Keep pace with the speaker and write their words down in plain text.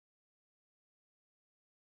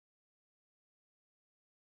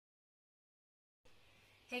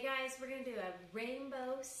Hey guys, we're going to do a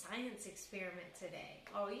rainbow science experiment today.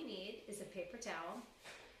 All you need is a paper towel,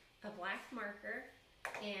 a black marker,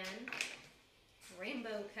 and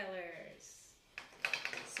rainbow colors.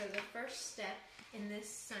 So the first step in this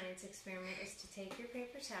science experiment is to take your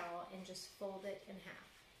paper towel and just fold it in half.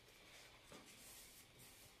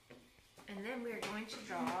 And then we're going to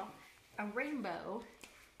draw a rainbow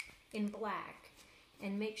in black,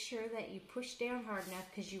 and make sure that you push down hard enough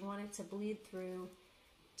because you want it to bleed through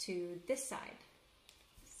to this side.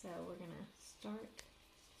 So we're going to start.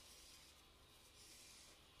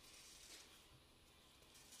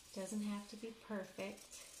 Doesn't have to be perfect.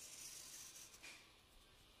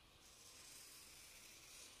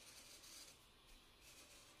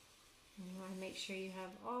 You want to make sure you have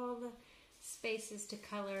all the spaces to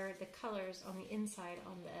color the colors on the inside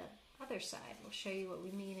on the other side. We'll show you what we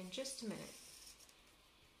mean in just a minute.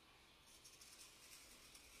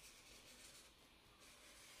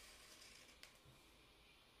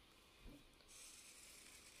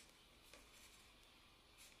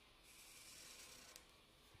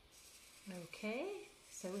 Okay,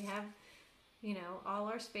 so we have, all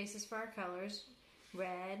our spaces for our colors: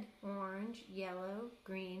 red, orange, yellow,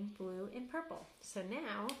 green, blue, and purple. So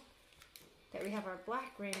now that we have our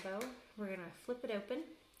black rainbow, we're going to flip it open,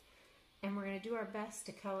 and we're going to do our best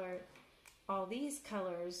to color all these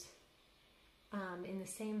colors in the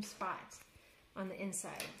same spot on the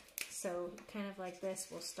inside. So kind of like this,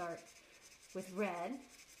 we'll start with red,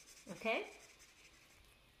 okay?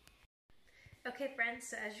 Okay friends,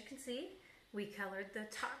 so as you can see, we colored the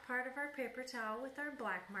top part of our paper towel with our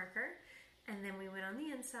black marker, and then we went on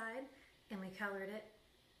the inside and we colored it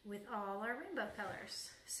with all our rainbow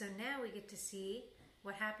colors. So now we get to see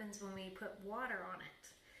what happens when we put water on it.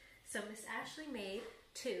 So Miss Ashley made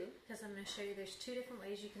two, because I'm going to show you there's two different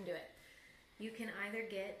ways you can do it. You can either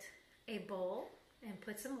get a bowl and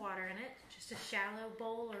put some water in it, just a shallow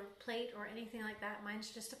bowl or plate or anything like that.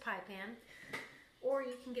 Mine's just a pie pan. Or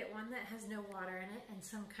you can get one that has no water in it and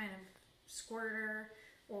some kind of squirter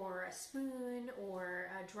or a spoon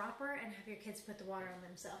or a dropper, and have your kids put the water on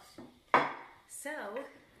themselves. So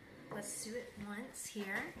let's do it once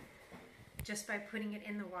here, just by putting it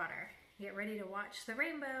in the water. Get ready to watch the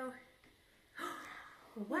rainbow.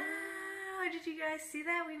 Wow, did you guys see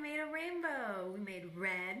that? We made a rainbow. We made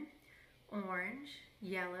red, orange,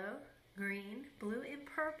 yellow, green, blue, and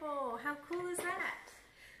purple. How cool is that?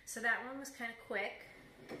 So that one was kind of quick.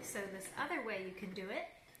 So this other way you can do it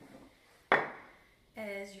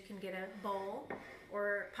is you can get a bowl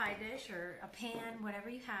or pie dish or a pan, whatever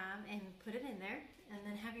you have, and put it in there, and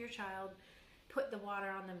then have your child put the water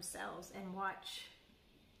on themselves and watch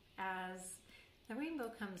as the rainbow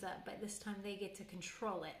comes up, but this time they get to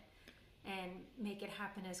control it and make it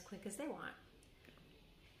happen as quick as they want.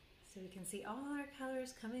 So we can see all our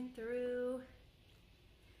colors coming through.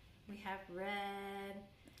 We have red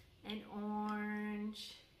and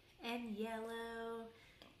orange and yellow,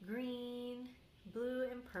 green, blue,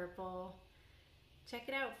 and purple. Check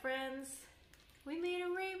it out, friends. We made a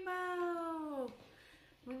rainbow.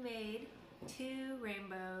 We made two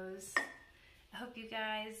rainbows. I hope you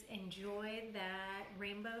guys enjoyed that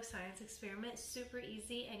rainbow science experiment. Super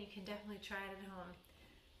easy, and you can definitely try it at home.